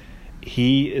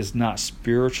 He is not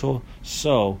spiritual,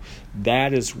 so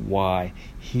that is why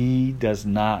he does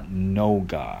not know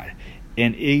God.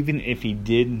 And even if he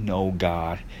did know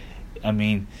God,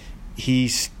 he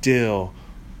still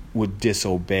would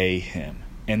disobey him.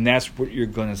 And that's what you're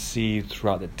going to see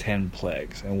throughout the 10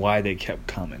 plagues and why they kept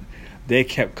coming. They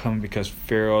kept coming because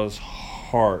Pharaoh's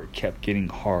heart kept getting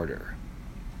harder.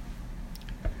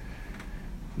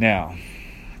 Now,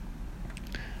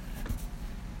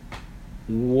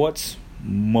 what's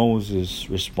Moses'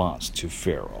 response to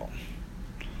Pharaoh?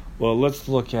 Well, let's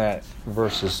look at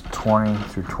verses 20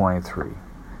 through 23.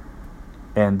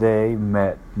 And they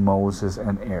met Moses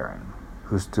and Aaron,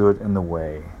 who stood in the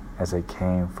way as they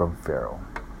came from Pharaoh.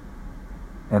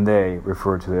 And they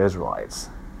referred to the Israelites.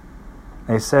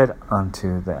 They said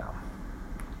unto them,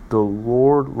 the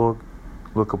Lord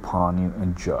look upon you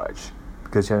and judge,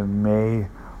 because you have made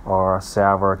our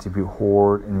salver to be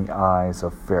whored in the eyes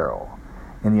of Pharaoh,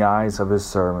 in the eyes of his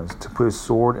servants, to put a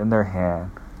sword in their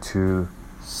hand to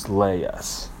slay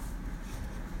us.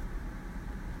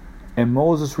 And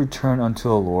Moses returned unto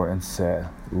the Lord and said,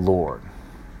 Lord,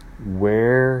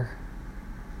 wherefore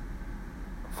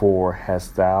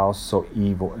hast thou so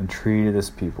evil entreated this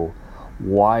people?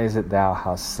 Why is it thou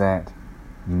hast sent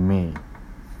me?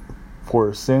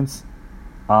 For since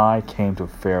I came to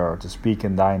Pharaoh to speak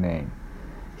in thy name,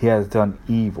 he has done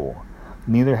evil,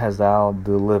 neither hast thou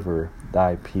delivered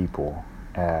thy people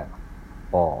at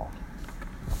all.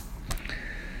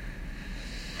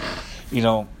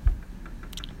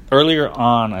 Earlier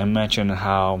on I mentioned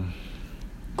how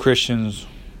Christians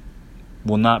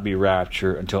will not be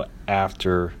raptured until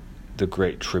after the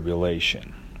Great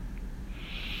Tribulation.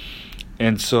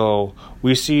 And so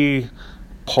we see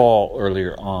Paul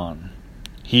earlier on.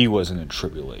 He was in a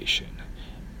tribulation.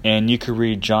 And you could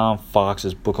read John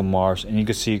Fox's Book of Martyrs, and you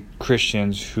could see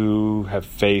Christians who have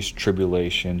faced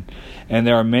tribulation. And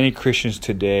there are many Christians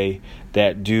today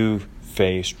that do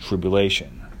face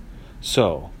tribulation.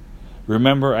 So,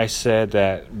 remember I said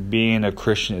that being a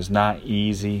Christian is not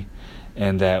easy,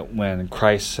 and that when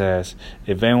Christ says,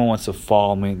 if anyone wants to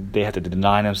follow me, they have to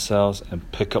deny themselves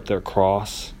and pick up their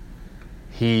cross.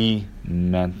 He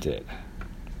meant it.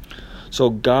 So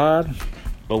God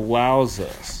allows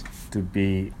us to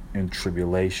be in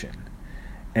tribulation.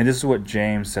 And this is what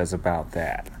James says about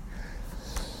that.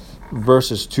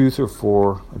 Verses 2 through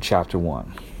 4 of chapter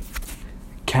 1.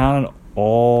 Count it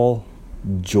all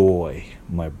joy,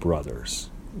 my brothers,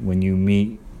 when you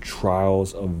meet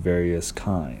trials of various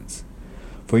kinds.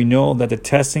 For you know that the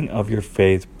testing of your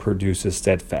faith produces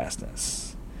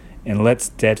steadfastness. And let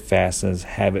steadfastness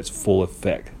have its full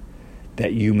effect,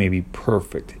 that you may be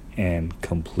perfect and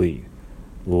complete,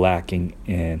 lacking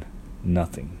in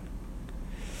nothing.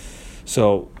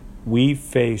 So we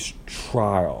face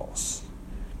trials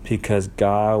because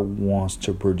God wants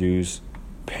to produce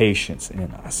patience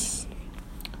in us.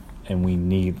 And we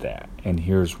need that. And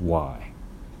here's why.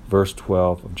 Verse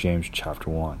 12 of James chapter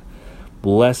 1.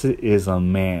 Blessed is a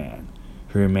man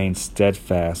who remains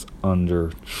steadfast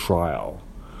under trial.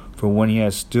 For when he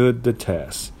has stood the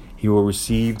test, he will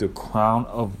receive the crown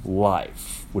of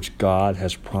life, which God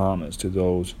has promised to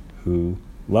those who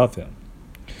love him.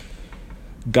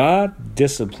 God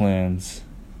disciplines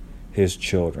his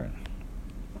children.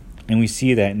 And we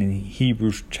see that in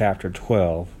Hebrews chapter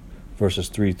 12, verses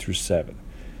 3 through 7.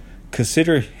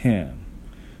 Consider him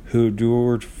who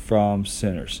endured from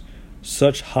sinners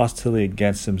such hostility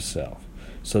against himself,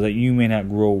 so that you may not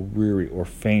grow weary or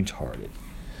faint-hearted.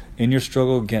 In your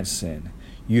struggle against sin,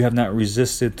 you have not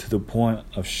resisted to the point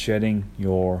of shedding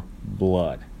your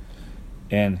blood.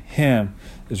 And him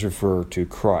is referred to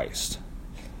Christ.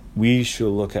 We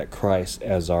should look at Christ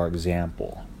as our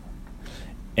example.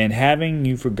 And having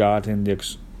you forgotten the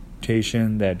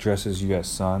exhortation that addresses you as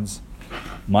sons,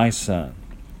 my son,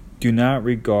 do not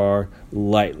regard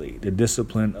lightly the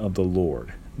discipline of the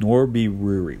Lord, nor be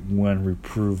weary when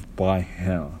reproved by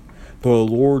him. For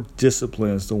the Lord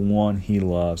disciplines the one he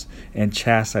loves, and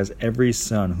chastises every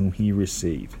son whom he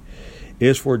receives. It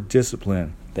is for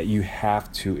discipline that you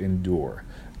have to endure.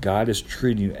 God is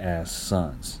treating you as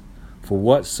sons. For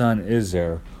what son is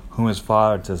there whom his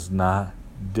father does not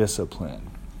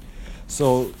discipline?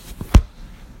 So,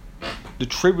 the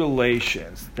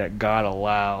tribulations that God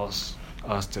allows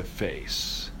us to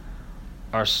face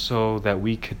are so that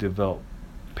we could develop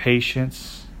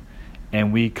patience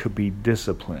and we could be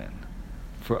disciplined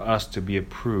for us to be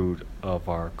approved of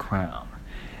our crown.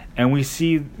 And we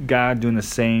see God doing the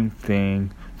same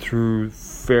thing through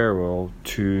Pharaoh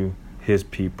to his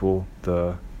people,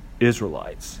 the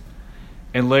Israelites.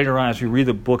 And later on, as we read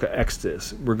the book of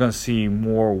Exodus, we're going to see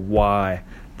more why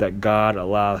that God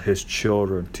allowed his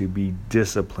children to be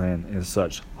disciplined in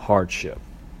such hardship.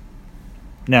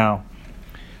 Now,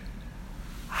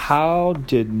 how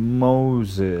did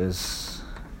Moses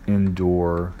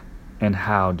endure, and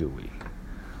how do we?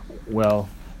 Well,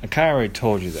 I kind of already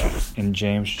told you that in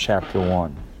James chapter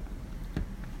 1.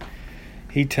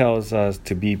 He tells us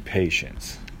to be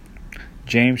patient.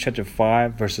 James chapter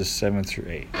 5, verses 7 through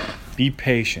 8. Be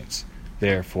patient,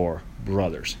 therefore,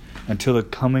 brothers, until the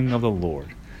coming of the Lord.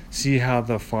 See how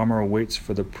the farmer waits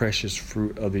for the precious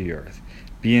fruit of the earth,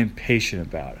 being patient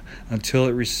about it, until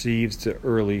it receives the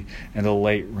early and the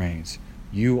late rains.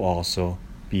 You also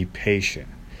be patient.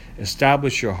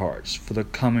 Establish your hearts, for the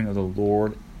coming of the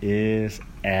Lord is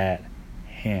at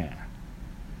hand.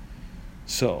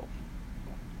 So,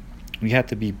 we have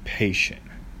to be patient.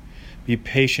 Be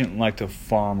patient like the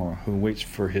farmer who waits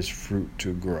for his fruit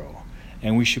to grow.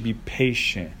 And we should be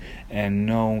patient and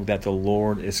know that the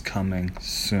Lord is coming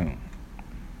soon.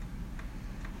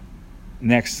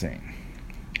 Next thing,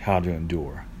 how to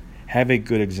endure. Have a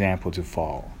good example to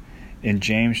follow. In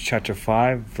James chapter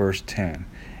 5, verse 10,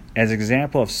 as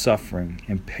example of suffering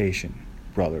and patience,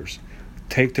 brothers,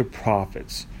 take the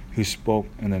prophets who spoke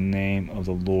in the name of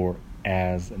the Lord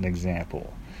as an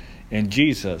example. And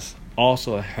Jesus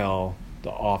also held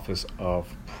the office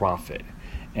of prophet.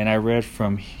 And I read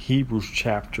from Hebrews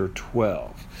chapter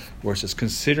 12, where it says,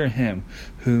 consider him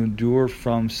who endured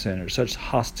from sinners such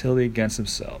hostility against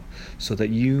himself, so that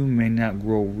you may not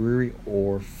grow weary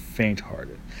or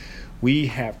faint-hearted. We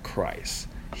have Christ.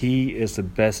 He is the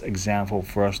best example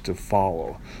for us to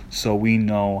follow, so we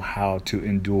know how to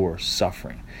endure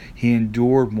suffering. He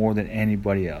endured more than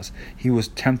anybody else. He was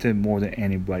tempted more than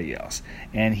anybody else.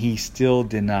 And he still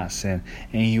did not sin.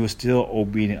 And he was still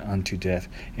obedient unto death.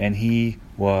 And he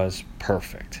was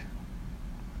perfect.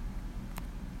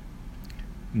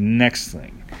 Next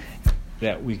thing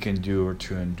that we can do or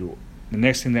to endure. The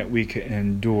next thing that we can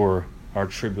endure our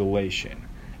tribulation,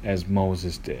 as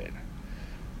Moses did.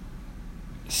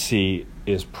 C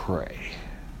is pray.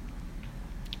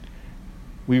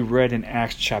 We read in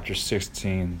Acts chapter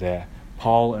 16 that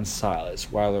Paul and Silas,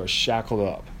 while they were shackled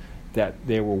up, that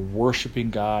they were worshiping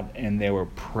God and they were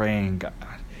praying God.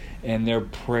 And their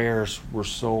prayers were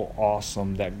so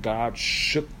awesome that God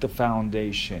shook the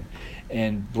foundation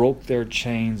and broke their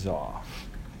chains off.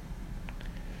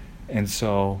 And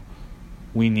so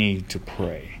we need to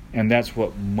pray. And that's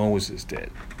what Moses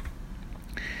did.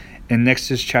 In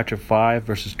Exodus chapter 5,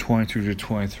 verses 22 to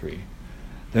 23,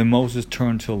 then Moses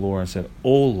turned to the Lord and said,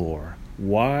 O Lord,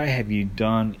 why have you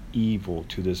done evil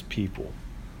to this people?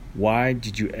 Why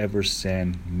did you ever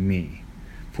send me?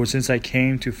 For since I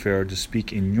came to Pharaoh to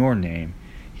speak in your name,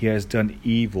 he has done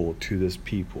evil to this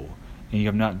people, and you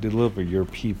have not delivered your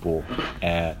people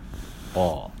at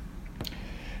all.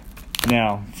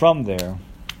 Now, from there,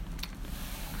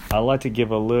 I'd like to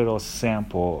give a little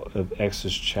sample of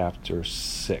Exodus chapter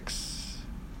 6.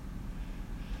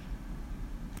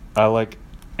 I like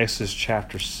Exodus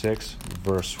chapter 6,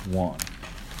 verse 1.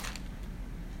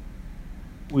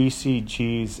 We see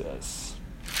Jesus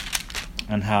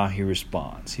and how he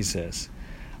responds. He says,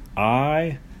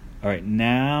 now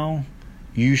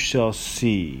you shall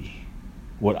see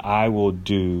what I will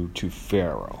do to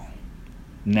Pharaoh.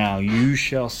 Now you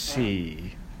shall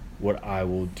see what I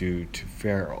will do to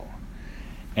Pharaoh.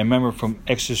 And remember from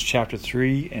Exodus chapter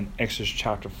 3 and Exodus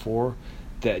chapter 4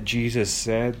 that Jesus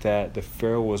said that the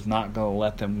Pharaoh was not going to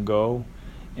let them go,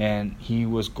 and he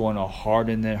was going to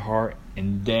harden their heart,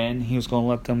 and then he was going to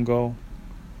let them go.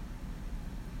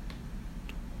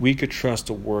 We could trust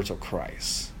the words of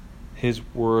Christ. His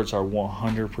words are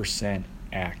 100%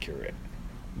 accurate.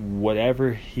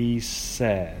 Whatever he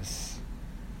says,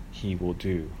 he will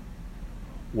do.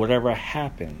 Whatever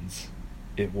happens,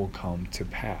 it will come to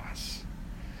pass.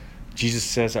 Jesus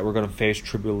says that we're going to face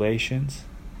tribulations.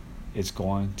 It's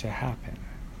going to happen.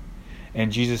 And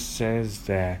Jesus says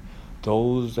that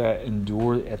those that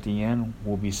endure at the end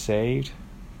will be saved.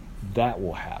 That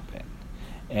will happen.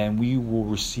 And we will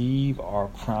receive our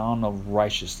crown of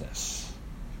righteousness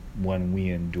when we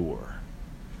endure.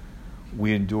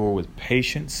 We endure with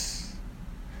patience.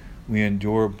 We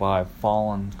endure by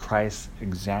following Christ's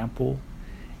example.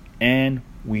 And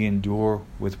we endure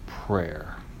with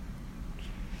prayer.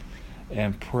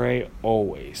 And pray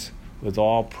always with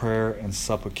all prayer and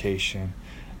supplication,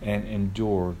 and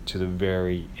endure to the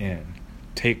very end.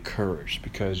 Take courage,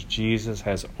 because Jesus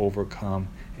has overcome,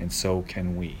 and so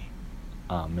can we.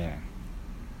 Amen.